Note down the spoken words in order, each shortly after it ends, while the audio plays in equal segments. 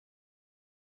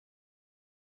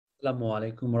আসসালামু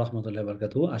আলাইকুম রহমতুল্লাহ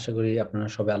বারকাতুহু। আশা করি আপনারা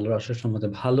সবাই আল্লাহর অশেষ রহমতে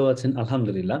ভালো আছেন,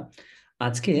 আলহামদুলিল্লাহ।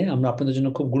 আজকে আমরা আপনাদের জন্য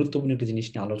খুব গুরুত্বপূর্ণ একটি জিনিস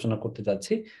নিয়ে আলোচনা করতে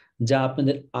যাচ্ছি, যা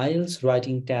আপনাদের আইএলটিএস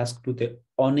রাইটিং টাস্ক টুতে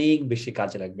অনেক বেশি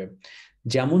কাজে লাগবে।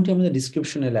 যেমনটি আমাদের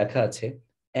ডিসক্রিপশনে লেখা আছে,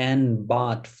 and,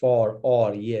 but, for, or,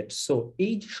 yet, so,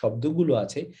 এই যে শব্দগুলো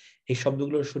আছে, এই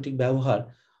শব্দগুলোর সঠিক ব্যবহার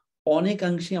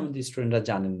অনেকাংশেই আমাদের স্টুডেন্টরা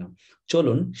জানেন না।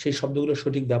 চলুন সেই শব্দগুলোর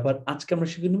সঠিক ব্যবহার আজকে আমরা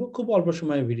শিখে নেব খুব অল্প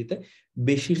সময়ের ভিডিওতে।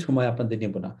 বেশি সময় আপনাদের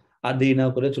নেব না। আর দেরি না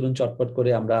করে চলুন চটপট করে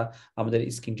আমরা আমাদের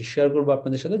স্ক্রিনটি শেয়ার করবো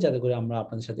আপনাদের সাথে, যাতে করে আমরা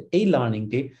আপনাদের সাথে এই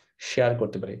লার্নিংটি শেয়ার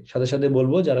করতে পারি। সাথে সাথে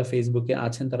বলবো, যারা ফেসবুকে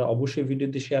আছেন তারা অবশ্যই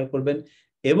ভিডিওটি শেয়ার করবেন,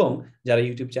 এবং যারা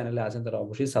ইউটিউব চ্যানেলে আছেন তারা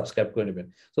অবশ্যই সাবস্ক্রাইব করে নেবেন।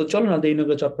 তো চলুন না দেরি না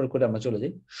করে চটপট করে আমরা চলে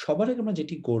যাই। সবার আগে আমরা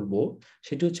যেটি করব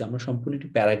সেটি হচ্ছে আমরা সম্পূর্ণ একটি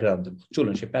প্যারাগ্রাফ দেবো।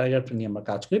 চলুন সেই প্যারাগ্রাফটা নিয়ে আমরা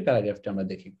কাজ করি। প্যারাগ্রাফটা আমরা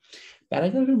দেখি।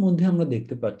 প্যারাগ্রাফের মধ্যে আমরা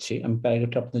দেখতে পাচ্ছি, আমি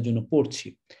প্যারাগ্রাফটা আপনাদের জন্য পড়ছি।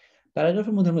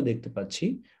 প্যারাগ্রাফের মধ্যে আমরা দেখতে পাচ্ছি,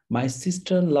 my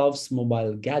sister loves mobile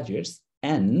gadgets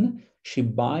and she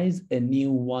buys a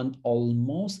new one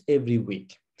almost every week.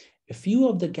 A few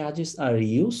of the gadgets are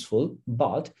useful,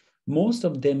 but most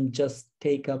of them just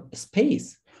take up space.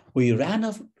 We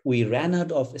ran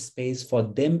out of space for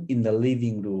them in the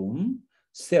living room,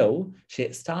 so she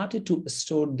started to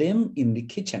store them in the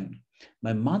kitchen.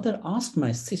 My mother asked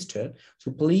my sister to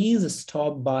please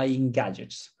stop buying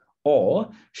gadgets, or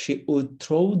she would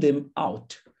throw them out.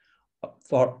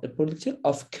 For the prediction,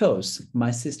 of course,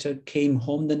 my sister came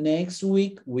home the next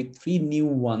week with 3 new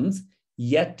ones,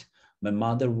 yet my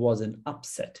mother wasn't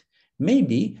upset.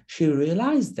 Maybe she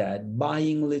realized that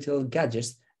buying little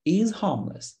gadgets is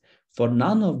harmless, for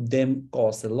none of them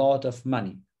cost a lot of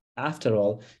money. After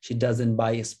all, she doesn't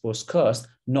buy sports cars,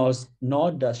 nor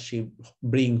does she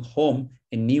bring home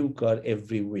a new car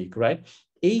every week, right?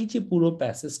 এই যে পুরো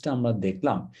প্যাসেজটা আমরা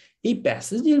দেখলাম, এই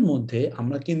প্যাসেজের মধ্যে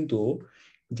আমরা কিন্তু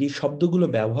যে শব্দগুলো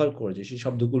ব্যবহার করেছে, সেই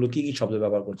শব্দগুলো কি কি শব্দ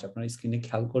ব্যবহার করছে আপনারা স্ক্রিনে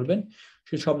খেয়াল করবেন।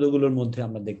 সেই শব্দগুলোর মধ্যে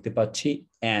আমরা দেখতে পাচ্ছি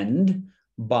and,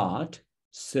 but,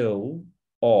 so,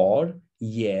 or,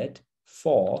 yet,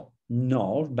 for,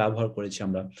 nor ব্যবহার করেছি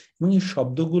আমরা। এবং এই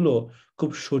শব্দগুলো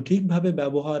খুব সঠিকভাবে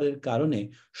ব্যবহারের কারণে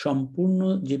সম্পূর্ণ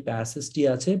যে প্যাসেজটি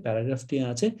আছে, প্যারাগ্রাফটি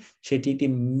আছে, সেটি একটি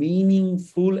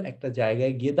মিনিংফুল একটা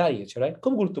জায়গায় গিয়ে দাঁড়িয়েছে, রাইট?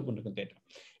 খুব গুরুত্বপূর্ণ কিন্তু এটা।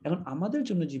 এখন আমাদের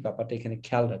জন্য যে ব্যাপারটা এখানে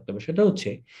খেয়াল রাখতে হবে সেটা হচ্ছে,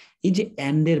 এই যে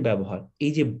অ্যান্ড এর ব্যবহার,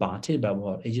 এই যে বাটের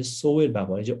ব্যবহার, এই যে সো এর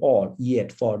ব্যবহার, এই যে অর, ইয়েট,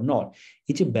 ফর, নট,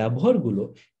 এই যে ব্যবহারগুলো,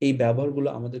 এই ব্যবহারগুলো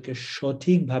আমাদেরকে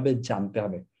সঠিকভাবে জানতে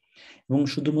হবে। এবং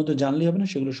শুধুমাত্র জানলেই হবে না,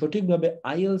 সেগুলো সঠিকভাবে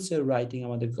আইএলটিএস এর রাইটিং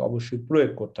আমাদেরকে অবশ্যই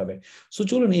প্রয়োগ করতে হবে। সো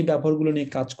চলুন এই ব্যবহারগুলো নিয়ে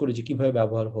কাজ করি, যে কিভাবে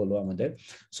ব্যবহার হলো আমাদের।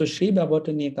 সো সেই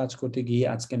ব্যবহারটা নিয়ে কাজ করতে গিয়ে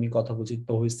আজকে আমি কথা বলছি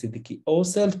তৌহিদ সিদ্দিকী ও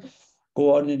সেলফ।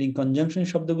 কোঅর্ডিনেটিং কনজাংশন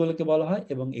শব্দগুলোকে বলা হয়,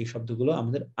 এবং এই শব্দগুলো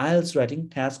আমাদের আইএলটিএস রাইটিং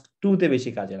টাস্ক 2 তে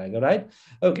বেশি কাজে লাগে, রাইট?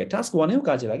 ওকে, টাস্ক 1 এও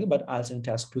কাজে লাগে, বাট আইএলটিএস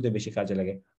টাস্ক 2 তে বেশি কাজে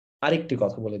লাগে। আরেকটি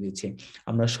কথা বলে দিচ্ছি,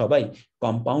 আমরা সবাই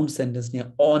কম্পাউন্ড সেন্টেন্স নিয়ে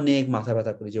অনেক মাথা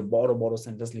ব্যথা করি, যে বড় বড়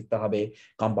সেন্টেন্স লিখতে হবে,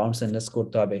 কম্পাউন্ড সেন্টেন্স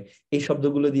করতে হবে। এই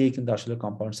শব্দগুলো দিয়ে কিন্তু আসলে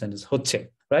কম্পাউন্ড সেন্টেন্স হচ্ছে,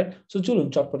 রাইট? সো চলুন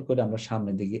চটপট করে আমরা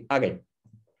সামনের দিকে আগাই।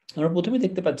 আমরা প্রথমে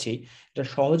দেখতে পাচ্ছি, এটা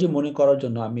সহজে মনে করার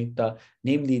জন্য আমি একটা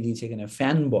নেম দিয়ে দিয়েছি এখানে,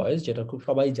 ফ্যান বয়েস, যেটা খুব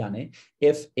সবাই জানে,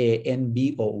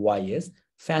 FANBOYS,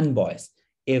 ফ্যান বয়েস।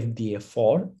 এফ দিয়ে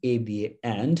ফর, এ দিয়ে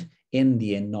অ্যান্ড, এন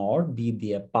দিয়ে নর, বি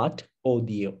দিয়ে বাট, ও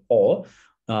দিয়ে অ,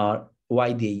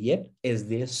 ওয়াই দিয়ে ইয়েট, এস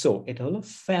দিয়ে সো। এটা হলো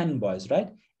ফ্যান বয়েস, রাইট?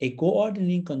 এই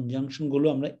কোঅর্ডিনেটিং কনজাংশন গুলো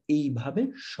আমরা এইভাবে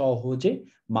সহজে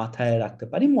মাথায় রাখতে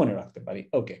পারি, মনে রাখতে পারি।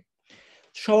 ওকে,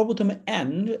 সর্বপ্রথমে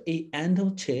অ্যান্ড, এই অ্যান্ড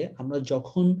হচ্ছে আমরা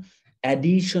যখন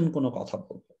অ্যাডিশন কোনো কথা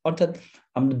বলবো, অর্থাৎ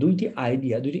আমরা দুইটি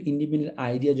ইন্ডিপেন্ডেন্ট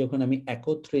আইডিয়া যখন আমি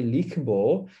একত্রে লিখবো,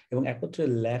 এবং একত্রে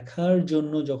লেখার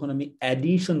জন্য যখন আমি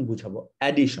অ্যাডিশন বুঝাবো,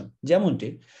 অ্যাডিশন, যেমনটি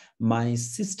my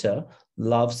sister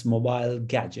loves mobile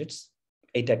gadgets,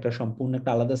 এটা একটা সম্পূর্ণ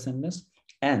একটা আলাদা sentence.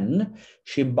 And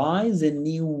she বাইজ a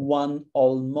new one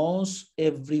almost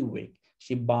every week,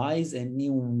 she buys a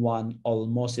new one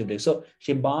almost every week. So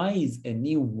she buys a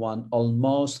new one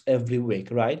almost every week,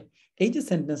 right? এই যে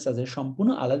sentence আছে সম্পূর্ণ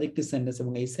আলাদা একটি সেন্টেন্স,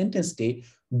 এবং এই সেন্টেন্সটি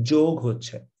যোগ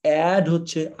হচ্ছে, অ্যাড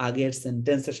হচ্ছে আগের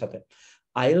সেন্টেন্সের সাথে।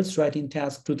 আইএলটিএস রাইটিং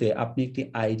টাস্ক 2 তে আপনি একটি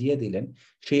আইডিয়া দিলেন,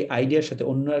 সেই আইডিয়ার সাথে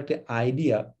অন্য একটা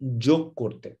আইডিয়া যোগ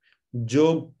করতে,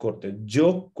 যোগ করতে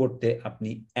যোগ করতে আপনি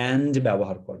অ্যান্ড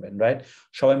ব্যবহার করবেন, রাইট?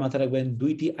 সবাই মাথায় রাখবেন,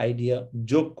 দুইটি আইডিয়া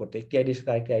যোগ করতে, একটি আইডিয়ার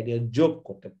সাথে আরেকটি আইডিয়া যোগ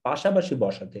করতে, পাশাপাশি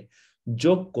বসাতে,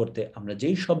 যোগ করতে আমরা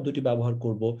যেই শব্দটি ব্যবহার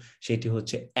করব সেটি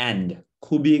হচ্ছে অ্যান্ড।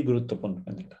 খুবই গুরুত্বপূর্ণ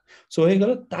এটা। সো হয়ে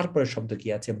গেল। তারপরে শব্দ কি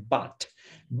আছে? বাট।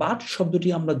 বাট শব্দটি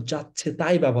আমরা যাচ্ছে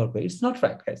তাই ব্যবহার করি, it's not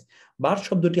right guys. But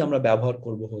শব্দটি আমরা ব্যবহার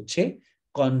করব হচ্ছে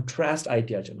কন্ট্রাস্ট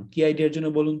আইডিয়ার জন্য। কি আইডিয়ার জন্য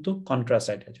বলুন তো? কন্ট্রাস্ট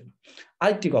আইডিয়ার জন্য।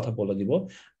 আরেকটি কথা বলে দিব,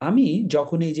 আমি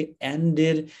যখন এই যে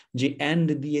এন্ড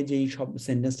দিয়ে যে সব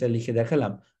সেন্টেন্সটা লিখে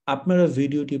দেখালাম, আপনারা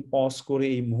ভিডিওটি পজ করে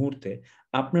এই মুহূর্তে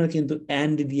আপনারা কিন্তু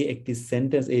এন্ড দিয়ে একটি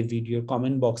সেন্টেন্স এই ভিডিওর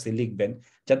কমেন্ট বক্সে লিখবেন,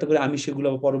 যাতে করে আমি সেগুলো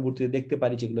পরবর্তীতে দেখতে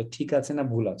পারি যেগুলো ঠিক আছে না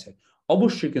ভুল আছে।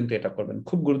 অবশ্যই কিন্তু এটা করবেন,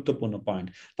 খুব গুরুত্বপূর্ণ পয়েন্ট।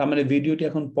 তার মানে ভিডিওটি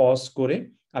এখন পজ করে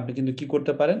আপনি কিন্তু কি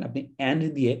করতে পারেন, আপনি এন্ড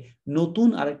দিয়ে নতুন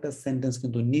আরেকটা সেন্টেন্স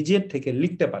কিন্তু নিজের থেকে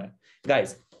লিখতে পারেন।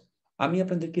 গাইস, আমি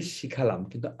আপনাদেরকে শিখালাম,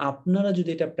 কিন্তু আপনারা যদি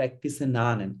এটা প্র্যাকটিসে না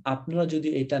নেন, আপনারা যদি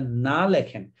এটা না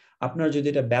লেখেন, আপনারা যদি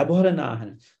এটা ব্যবহারে না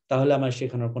আনেন, তাহলে আমার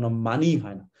শেখানোর কোনো মানেই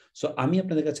হয় না। সো আমি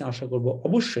আপনাদের কাছে আশা করব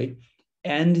অবশ্যই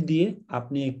এন্ড দিয়ে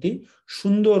আপনি একটি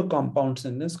সুন্দর কম্পাউন্ড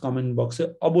সেন্টেন্স কমেন্ট বক্সে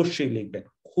অবশ্যই লিখবেন,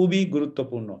 খুবই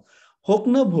গুরুত্বপূর্ণ। হোক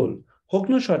না ভুল, হোক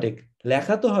না সঠিক,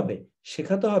 লেখা তো হবে,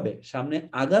 শেখাতে হবে, সামনে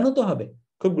আগানো তো হবে,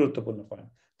 খুব গুরুত্বপূর্ণ পয়েন্ট।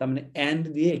 তার মানে এন্ড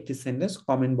দিয়ে একটি সেন্টেন্স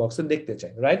কমেন্ট বক্সে দেখতে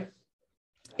চাই, রাইট?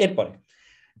 এরপরে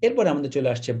এরপরে আমাদের চলে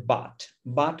আসছে বাট।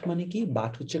 বাট মানে কি?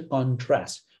 বাট হচ্ছে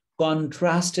কন্ট্রাস্ট।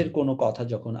 কন্ট্রাস্টের কোনো কথা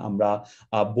যখন আমরা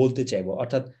বলতে চাইবো,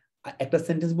 অর্থাৎ একটা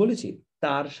সেন্টেন্স বলেছি,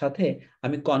 তার সাথে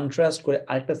আমি কন্ট্রাস্ট করে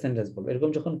আরেকটা সেন্টেন্স বলবো, এরকম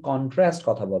যখন কন্ট্রাস্ট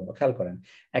কথা বলবো, খেয়াল করেন,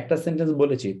 একটা সেন্টেন্স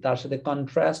বলেছি তার সাথে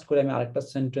কন্ট্রাস্ট করে আমি আরেকটা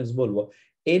সেন্টেন্স বলবো,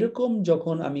 এরকম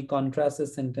যখন আমি কন্ট্রাস্টের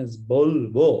সেন্টেন্স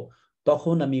বলবো,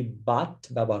 তখন আমি বাট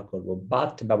ব্যবহার করব।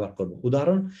 বাট ব্যবহার করব।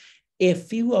 উদাহরণ, a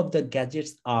few of the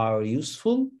gadgets are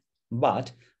useful but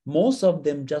most of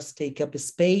them just take up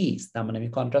space। তার মানে আমি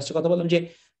কন্ট্রাস্টের কথা বললাম যে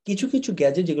কিছু কিছু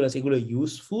গ্যাজেট যেগুলো আছে এগুলো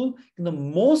ইউজফুল, কিন্তু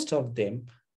মোস্ট অফ দেম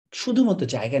শুধুমাত্র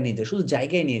জায়গা নিয়ে যায়, শুধু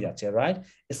জায়গায় নিয়ে যাচ্ছে, রাইট?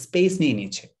 স্পেস নিয়ে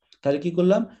নিচ্ছে। তাহলে কি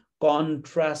করলাম?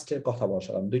 কন্ট্রাস্টের কথা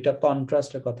বসালাম, দুইটা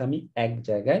কন্ট্রাস্টের কথা আমি এক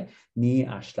জায়গায় নিয়ে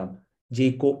আসলাম। যে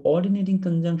কোঅর্ডিনেটিং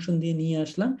কনজাংশন দিয়ে নিয়ে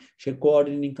আসলাম, সে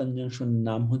কোঅর্ডিনেটিং কনজাংশন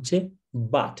নাম হচ্ছে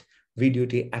বাট।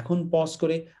 ভিডিওটি এখন পজ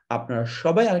করে আপনারা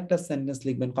সবাই আরেকটা সেন্টেন্স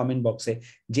লিখবেন কমেন্ট বক্সে,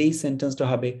 যেই সেন্টেন্সটা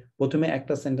হবে, প্রথমে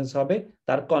একটা সেন্টেন্স হবে,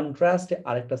 তার কন্ট্রাস্টে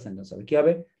আরেকটা সেন্টেন্স হবে। কি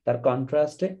হবে? তার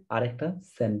কন্ট্রাস্টে আরেকটা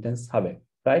সেন্টেন্স হবে,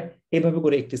 রাইট? এইভাবে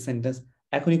করে একটি সেন্টেন্স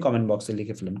এখনই কমেন্ট বক্সে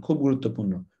লিখে ফেলুন, খুব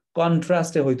গুরুত্বপূর্ণ।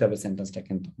 কন্ট্রাস্টে হইতে হবে সেন্টেন্সটা,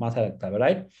 কিন্তু মাথায় রাখতে হবে,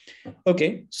 right? Okay,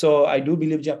 so I do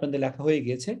believe যে আপনাদের লেখা হয়ে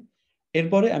গিয়েছে।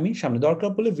 এরপরে আমি সামনে, দরকার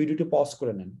পড়লে ভিডিওটি পজ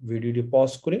করে নেন, ভিডিওটি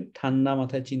পজ করে ঠান্ডা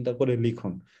মাথায় চিন্তা করে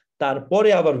লিখুন, তারপরে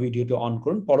আবার ভিডিওটি অন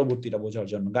করুন পরবর্তীটা বোঝার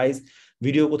জন্য। গাইস,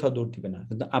 ভিডিও কোথাও দৌড় দিবে না,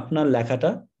 কিন্তু আপনার লেখাটা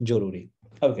জরুরি।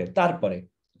 ওকে, তারপরে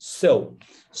সো,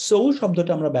 সো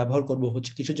শব্দটা আমরা ব্যবহার করব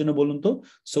হচ্ছে কিসের জন্য বলুন তো?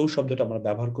 সো শব্দটা আমরা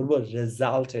ব্যবহার করব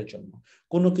রেজাল্টের জন্য,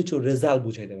 কোনো কিছু রেজাল্ট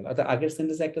বুঝাই দেবে। অর্থাৎ আগের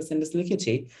সেন্টেন্সে একটা সেন্টেন্স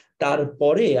লিখেছি,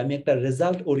 তারপরে আমি একটা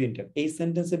রেজাল্ট ওরিয়েন্টেড, এই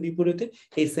সেন্টেন্সের বিপরীতে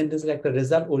এই সেন্টেন্সের একটা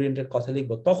রেজাল্ট ওরিয়েন্টেড কথা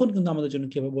লিখবো, তখন কিন্তু আমাদের জন্য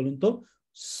কি হবে বলুন তো?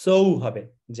 সো হবে।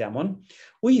 যেমন,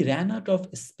 we ran out of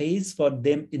space for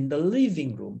them in the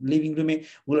living room। Living রুমে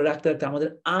ওগুলো রাখতে রাখতে আমাদের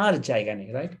আর জায়গা নেই,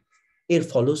 রাইট? এর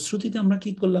ফলশ্রুতিতে আমরা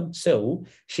কি করলাম? So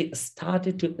she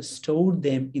started to store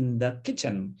them in the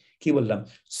kitchen। কি বললাম?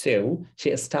 So she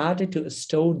started to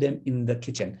store them in the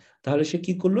kitchen। তাহলে সে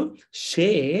কি করলো? সে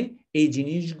এই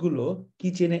জিনিসগুলো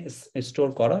কিচেনে স্টোর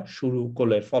করা শুরু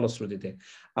করলো এর ফলশ্রুতিতে।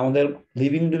 আমাদের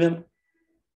লিভিং রুমে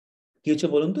কি হচ্ছে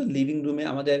বলুন তো? লিভিং রুমে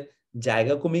আমাদের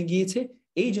জায়গা কমে গিয়েছে,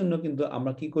 এই জন্য কিন্তু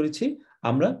আমরা কি করেছি?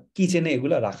 আমরা কিচেনে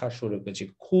এগুলা রাখা শুরু করেছি।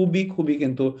 খুবই খুবই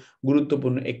কিন্তু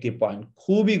গুরুত্বপূর্ণ একটি পয়েন্ট,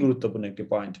 খুবই গুরুত্বপূর্ণ একটি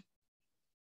পয়েন্ট।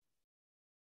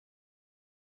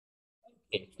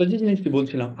 তো যে জিনিসটি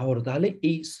বলছিলাম আবারও, তাহলে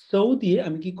এই সো দিয়ে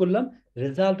আমি কি করলাম?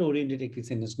 রেজাল্ট ওরিয়েন্টেড একটি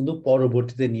সেন্টেন্স কিন্তু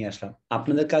পরবর্তীতে নিয়ে আসলাম।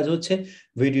 আপনাদের কাজ হচ্ছে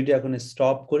ভিডিওটি এখন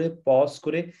স্টপ করে পজ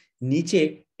করে নিচে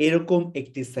এরকম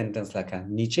একটি সেন্টেন্স লেখা,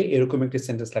 নিচে এরকম একটি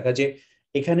সেন্টেন্স লেখা, যে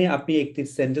এখানে আপনি একটি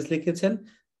সেন্টেন্স লিখেছেন,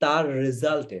 তার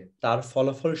রেজাল্টে, তার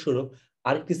ফলাফল স্বরূপ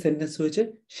আরেকটি সেন্টেন্স হয়েছে,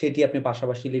 সেটি আপনি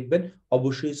পাশাপাশি লিখবেন।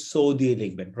 অবশ্যই সো দিয়ে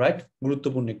লিখবেন, রাইট?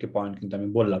 গুরুত্বপূর্ণ একটি পয়েন্ট কিন্তু আমি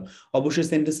বললাম। অবশ্যই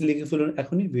সেন্টেন্স লিখে ফেলুন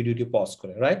এখনই ভিডিওটি পজ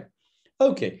করে, রাইট?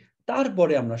 ওকে,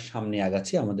 তারপরে আমরা সামনে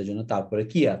আগাচ্ছি, আমাদের জন্য তারপরে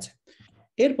কি আছে।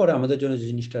 এরপরে আমাদের জন্য যে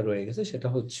জিনিসটা রয়ে গেছে সেটা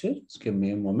হচ্ছে, give me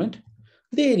a moment,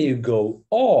 there you go,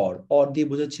 or দিয়ে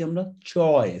বোঝাচ্ছি আমরা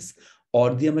চয়েস। অর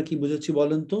দিয়ে আমরা কি বোঝাচ্ছি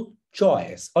বলেন তো?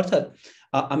 চয়েস। অর্থাৎ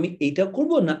আমি এইটা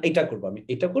করব না এটা করব, আমি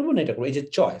এটা করব না এটা করব, এই যে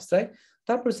চয়েস, রাইট?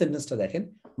 তারপর সেন্টেন্সটা দেখেন,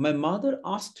 my mother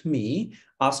asked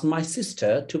my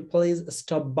sister to please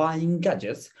stop buying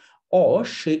gadgets or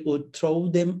she would throw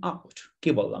them out। কি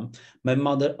বললাম? My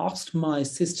mother asked my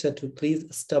sister to please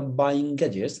stop buying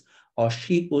gadgets or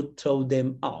she would throw them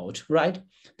out, right?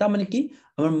 তার মানে কি?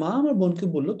 আমার মা আমার বোনকে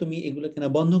বললো তুমি এগুলো কেনা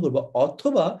বন্ধ করবো,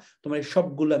 অথবা তোমার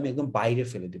সবগুলো আমি একদম বাইরে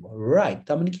ফেলে দেবো, রাইট?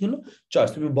 তার মানে কি হলো? চয়েস,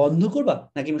 তুমি বন্ধ করবা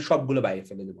নাকি আমি সবগুলো বাইরে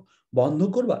ফেলে দেবো, বন্ধ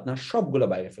করবা না সবগুলো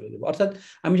বাইরে ফেলে দেবো। অর্থাৎ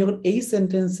আমি যখন এই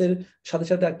সেন্টেন্সের সাথে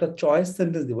সাথে একটা চয়েস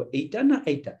সেন্টেন্স দিব, এইটা না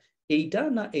এইটা, এইটা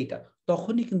না এইটা,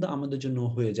 তখনই কিন্তু আমাদের জন্য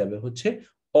হয়ে যাবে হচ্ছে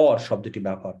অর শব্দটি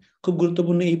ব্যবহার। খুব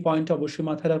গুরুত্বপূর্ণ এই পয়েন্টটা অবশ্যই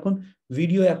মাথায় রাখুন।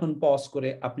 ভিডিও এখন পজ করে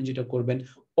আপনি যেটা করবেন,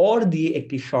 অর দিয়ে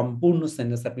একটি সম্পূর্ণ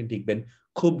সেন্টেন্স আপনি লিখবেন।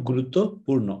 খুব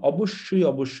গুরুত্বপূর্ণ, অবশ্যই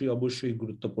অবশ্যই অবশ্যই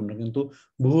গুরুত্বপূর্ণ, কিন্তু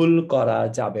ভুল করা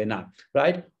যাবে না,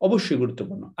 রাইট? অবশ্যই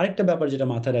গুরুত্বপূর্ণ। আরেকটা ব্যাপার যেটা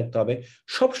মাথায় রাখতে হবে,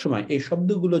 সবসময় এই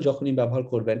শব্দগুলো যখনই ব্যবহার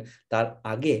করবেন তার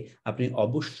আগে আপনি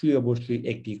অবশ্যই অবশ্যই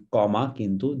একটি কমা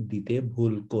কিন্তু দিতে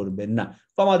ভুল করবেন না।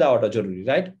 কমা দেওয়াটা জরুরি,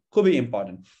 রাইট? খুবই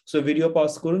ইম্পর্টেন্ট। সো ভিডিও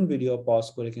পজ করুন, ভিডিও পজ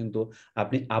করে কিন্তু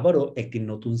আপনি আবারও একটি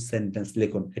নতুন সেন্টেন্স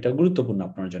লিখুন, এটা গুরুত্বপূর্ণ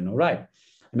আপনার জন্য, রাইট?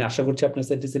 আমি আশা করছি আপনার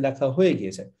সেন্টেন্স লেখা হয়ে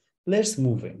গিয়েছে। লেটস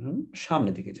মুভ ইন,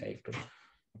 সামনের দিকে যাই একটু।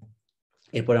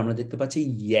 এরপর আমরা দেখতে পাচ্ছি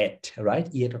ইয়েট, রাইট?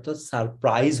 ইয়েট অর্থাৎ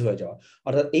সারপ্রাইজ হয়ে যাওয়া।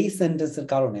 অর্থাৎ এই সেন্টেন্সের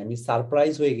কারণে আমি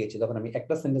সারপ্রাইজ হয়ে গেছি, তখন আমি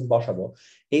একটা সেন্টেন্স বসাবো।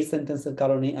 এই সেন্টেন্সের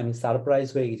কারণে আমি সারপ্রাইজ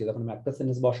হয়ে গেছি, তখন আমি একটা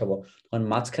সেন্টেন্স বসাবো, তখন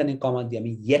মাঝখানে কমা দিয়ে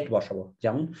আমি ইয়েট বসাবো।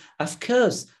 যেমন, of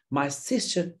course my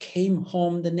sister came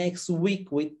home the next week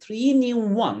with 3 new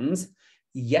ones,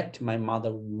 yet my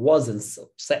mother wasn't so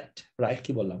upset, right?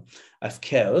 কি বললাম? Of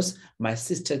course my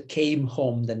sister came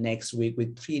home the next week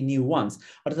with 3 new ones,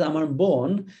 অর্থাৎ আমার বোন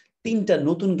 3টা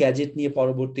নতুন gadget নিয়ে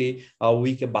পরবর্তী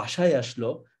উইকে বাসায় আসলো,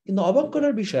 কিন্তু অবাক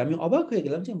করার বিষয়, আমি অবাক হয়ে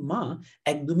গেলাম যে মা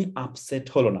একদমই আপসেট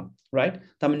হলো না, রাইট?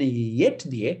 তার মানে ইয়েট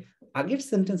দিয়ে আগের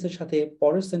সেন্টেন্সের সাথে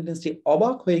পরের সেন্টেন্সটি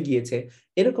অবাক হয়ে গিয়েছে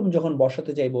এরকম যখন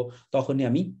বসাতে যাইবো, তখনই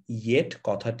আমি ইয়েট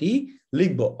কথাটি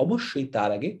লিখবো। অবশ্যই তার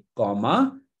আগে কমা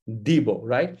দিব,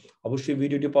 রাইট? অবশ্যই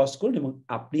ভিডিওটি পজ করুন এবং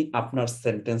আপনি আপনার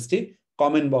সেন্টেন্সটি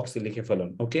কমেন্ট বক্সে লিখে ফেলুন,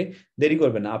 ওকে? দেরি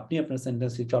করবেন না, আপনি আপনার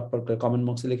সেন্টেন্সটি চটপট করে কমেন্ট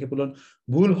বক্সে লিখে ফেলুন।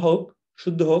 ভুল হোক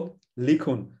শুদ্ধ হোক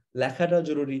লিখুন। লেখাটা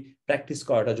জরুরি, প্র্যাকটিস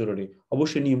করাটা জরুরি।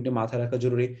 অবশ্যই নিয়মটি মাথায় রাখা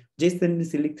জরুরি। যে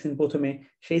সেন্টেন্সটি লিখছেন প্রথমে,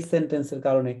 সেই সেন্টেন্সের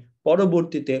কারণে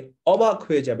পরবর্তীতে অবাক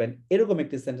হয়ে যাবেন এরকম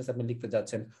একটি সেন্টেন্স আপনি লিখতে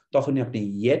যাচ্ছেন, তখনই আপনি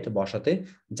ইয়েট বসাতে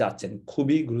যাচ্ছেন।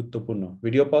 খুবই গুরুত্বপূর্ণ।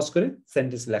 ভিডিও পজ করে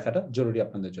সেন্টেন্স লেখাটা জরুরি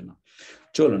আপনাদের জন্য।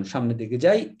 চলুন সামনের দিকে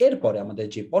যাই। এরপরে আমাদের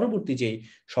যে পরবর্তী যে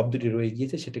শব্দটি রয়ে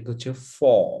গিয়েছে সেটা হচ্ছে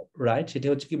ফর, রাইট? সেটা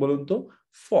হচ্ছে কি বলুন তো?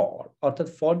 ফর, অর্থাৎ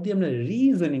ফর দিয়ে আমরা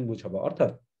রিজনিং বুঝাবো।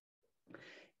 অর্থাৎ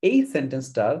এই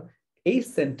সেন্টেন্সটার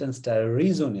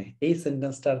রিজনে, এই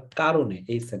সেন্টেন্সটার কারণে,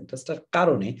 এই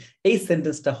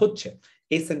সেন্টেন্সটা হচ্ছে,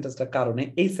 এই সেন্টেন্সটার কারণে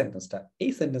এই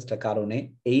সেন্টেন্সটার কারণে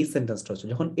এই সেন্টেন্সটা হচ্ছে,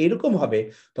 যখন এরকম হবে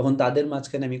তখন তাদের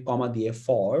মাঝখানে আমি কমা দিয়ে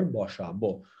ফর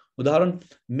বসাবো। উদাহরণ,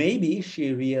 maybe she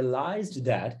realized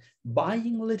that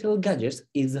buying little gadgets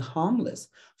is harmless,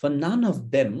 for none of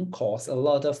them cost a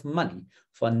lot of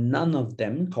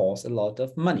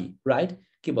money, right?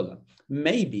 কি বললাম?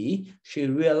 Maybe she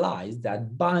realized that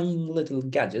buying little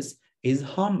gadgets is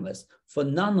harmless, for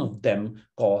none of them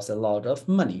cost a lot of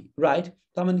money, right?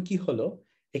 তার মানে কি হলো,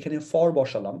 এখানে for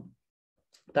বসালাম,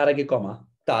 তার আগে কমা,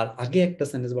 তার আগে একটা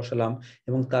সেন্টেন্স বসালাম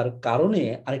এবং তার কারণে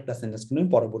আরেকটা সেন্টেন্স কিন্তু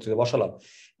পরবর্তীতে বসালাম।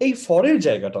 এই ফরের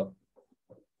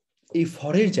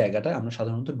জায়গাটা আমরা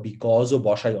সাধারণত বিকজও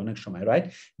বসাই অনেক সময়, রাইট?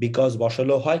 বিকজ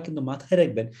বসালেও হয়, কিন্তু মাথায়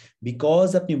রাখবেন বিকজ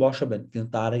আপনি বসাবেন কিন্তু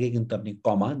তার আগে কিন্তু আপনি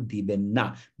কমা দিবেন না।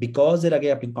 বিকজ এর আগে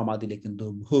আপনি কমা দিলে কিন্তু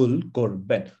ভুল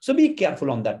করবেন। So be careful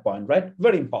on that point, right?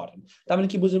 Very important. তার মানে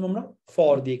কি বুঝলাম আমরা?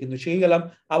 ফর দিয়ে কিন্তু শিখে গেলাম।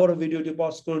 আবারও ভিডিওটি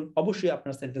পজ করুন, অবশ্যই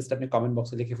আপনার সেন্টেন্সটা আপনি কমেন্ট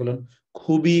বক্সে লিখে ফেলুন।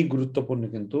 খুবই গুরুত্বপূর্ণ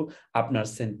কিন্তু আপনার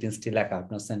সেন্টেন্সটি লেখা,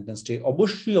 আপনার সেন্টেন্সটি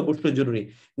অবশ্যই অবশ্যই জরুরি।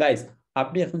 গাইস,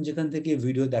 আপনি এখন যেখান থেকে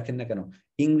ভিডিও দেখেন না কেন,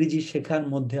 ইংরেজি শেখার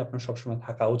মধ্যে আপনার সবসময়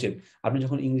থাকা উচিত। আপনি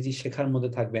যখন ইংরেজি শেখার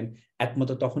মধ্যে থাকবেন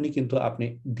একমাত্র তখনই কিন্তু আপনি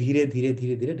ধীরে ধীরে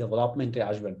ধীরে ধীরে ডেভেলপমেন্টে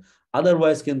আসবেন।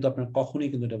 আদারওয়াইজ কিন্তু আপনার কখনোই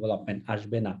কিন্তু ডেভেলপমেন্ট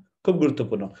আসবে না। খুব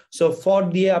গুরুত্বপূর্ণ। সো ফর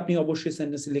দিয়ে আপনি অবশ্যই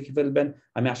সেন্টেন্সটি লিখে ফেলবেন।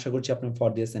 আমি আশা করছি আপনার ফর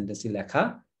দিয়ে সেন্টেন্সটি লেখা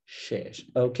শেষ,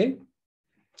 ওকে?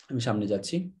 আমি সামনে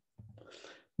যাচ্ছি।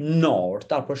 nor,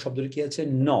 তারপর শব্দটি কি আছে?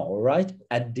 nor, right?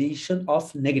 Addition of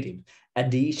negative,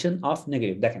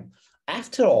 দেখেন,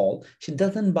 after all she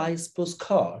doesn't buy a sports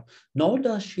car, nor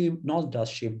does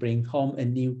she bring home a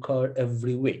new car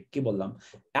every week। কি বললাম?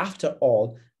 After all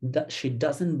she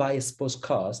doesn't buy a sports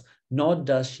cars, nor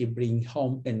does she bring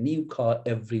home a new car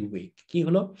every week। কি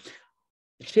হলো?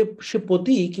 সে সে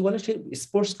প্রতি কি বলে, সে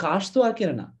sports curse তো আর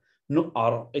কেনে না,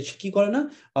 আর কি করে না,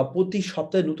 প্রতি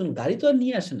সপ্তাহে নতুন গাড়ি তো আর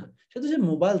নিয়ে আসে না, সে তো যে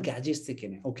মোবাইল গ্যাজেটস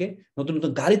কেনে, ওকে? নতুন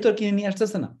নতুন গাড়ি তো আর কিনে নিয়ে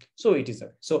আসতেছে না। So it is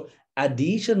so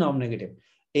addition of negative,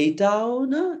 এটাও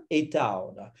না এটাও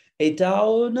না,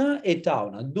 এটাও না এটাও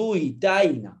না, দুইটাই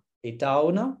না, এটাও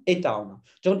না এটাও না।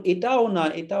 যখন এটাও না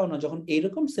এটাও না, যখন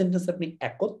এরকম সেন্টেন্স আপনি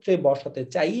একত্রে বসাতে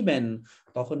চাইবেন,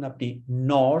 তখন আপনি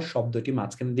নর শব্দটি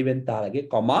মাঝখানে দিবেন, তার আগে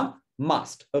কমা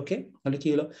মাস্ট, ওকে? তাহলে কি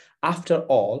হলো? After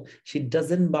all she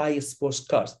doesn't by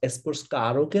sports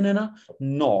কারও কেনে না,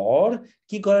 নর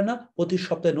কি করে না, প্রতি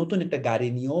সপ্তাহে নতুন একটা গাড়ি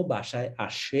নিয়েও বাসায়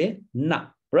আসে না।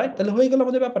 রাইট? তাহলে হয়ে গেল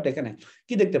আমাদের ব্যাপারটা। এখানে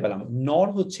কি দেখতে পেলাম, নর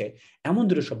হচ্ছে এমন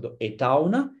দুটো শব্দ, এটাও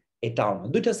না এটাও না,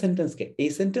 দুইটা সেন্টেন্সকে এই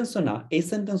সেন্টেন্সও না এই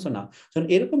সেন্টেন্সও না, যখন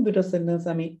এরকম দুটো সেন্টেন্স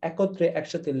আমি একত্রে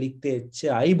একসাথে লিখতে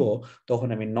চাইবো, তখন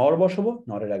আমি নর বসাবো,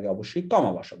 নরের আগে অবশ্যই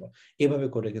কমা বসাবো। এভাবে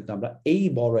করে কিন্তু আমরা এই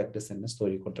বড় একটা সেন্টেন্স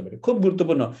তৈরি করতে পারি। খুব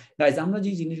গুরুত্বপূর্ণ গাইজ, আমরা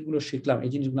যে জিনিসগুলো শিখলাম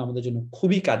এই জিনিসগুলো আমাদের জন্য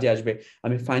খুবই কাজে আসবে।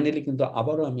 আমি ফাইনালি কিন্তু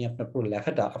আবারও আমি আপনার পুরো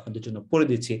লেখাটা আপনাদের জন্য পড়ে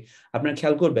দিচ্ছি। আপনারা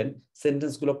খেয়াল করবেন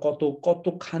সেন্টেন্সগুলো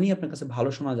কতখানি আপনার কাছে ভালো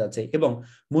শোনা যাচ্ছে এবং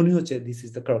মনে হচ্ছে this is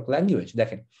the correct language.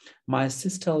 দেখেন, my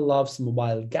sister loves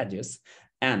mobile gadgets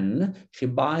and she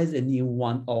buys a new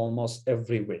one almost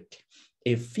every week.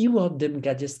 A few of them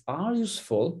gadgets are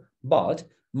useful, but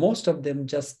most of them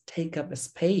just take up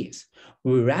space.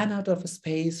 We ran out of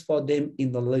space for them in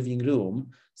the living room,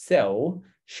 so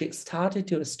she started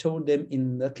to store them in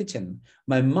the kitchen.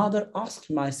 My mother asked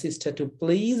my sister to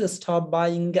please stop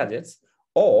buying gadgets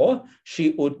or she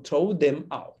would throw them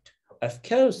out. Of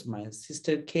course, my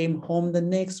sister came home the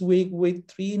next week with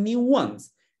 3 new ones.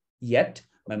 Yet,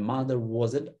 my mother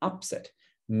wasn't upset.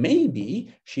 Maybe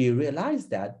she realized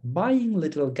that buying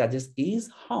little gadgets is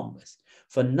harmless,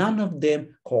 for none of them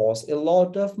cost a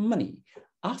lot of money.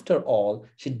 After all,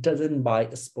 she doesn't buy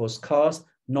sports cars,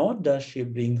 nor does she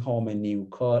bring home a new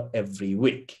car every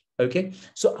week. Okay,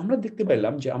 so আমরা দেখতে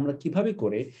পেলাম যে আমরা কিভাবে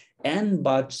করে and,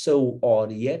 but, so, or,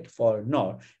 yet, for, nor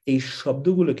এই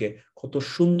শব্দগুলোকে কত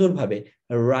সুন্দরভাবে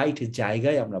রাইট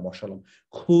জায়গায় আমরা বসালাম।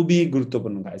 খুবই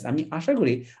গুরুত্বপূর্ণ গাইজ। আমি আশা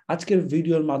করি আজকের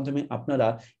ভিডিওর মাধ্যমে আপনারা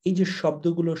এই যে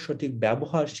শব্দগুলোর সঠিক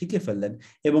ব্যবহার শিখে ফেললেন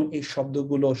এবং এই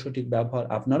শব্দগুলোর সঠিক ব্যবহার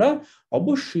আপনারা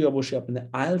অবশ্যই আপনাদের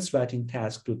আইএলটিএস রাইটিং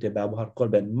টাস্ক 2 তে ব্যবহার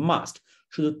করবেন, মাস্ট।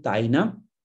 শুধু তাই না,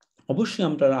 অবশ্যই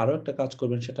আপনারা আরো একটা কাজ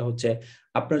করবেন, সেটা হচ্ছে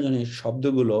আপনারা যেন এই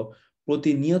শব্দগুলো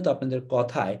প্রতিনিয়ত আপনাদের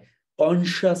কথায়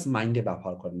কনসিয়াস মাইন্ডে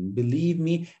ব্যবহার করেন। বিলিভ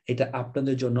মি, এটা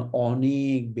আপনাদের জন্য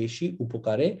অনেক বেশি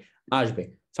উপকারে আসবে।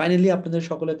 ফাইনালি আপনাদের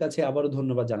সকলের কাছে আবারও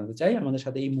ধন্যবাদ জানাতে চাই আমাদের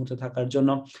সাথে এই মুহূর্তে থাকার জন্য।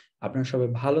 আপনারা সবাই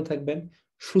ভালো থাকবেন,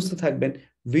 সুস্থ থাকবেন,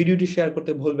 ভিডিওটি শেয়ার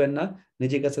করতে ভুলবেন না,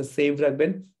 নিজের কাছে সেভ রাখবেন।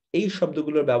 এই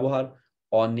শব্দগুলোর ব্যবহার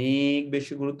অনেক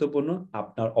বেশি গুরুত্বপূর্ণ,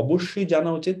 আপনার অবশ্যই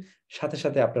জানা উচিত, সাথে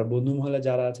সাথে আপনার বন্ধু মহলে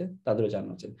যারা আছে তাদেরও জানা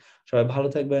উচিত। সবাই ভালো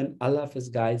থাকবেন, আল্লাহ হাফেজ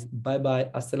গাইজ, বাই বাই,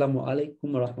 আসসালামু আলাইকুম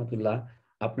রহমতুল্লাহ।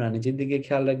 আপনারা নিজের দিকে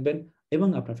খেয়াল রাখবেন এবং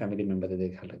আপনার ফ্যামিলি মেম্বারদের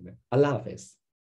দিকে খেয়াল রাখবেন। আল্লাহ হাফেজ।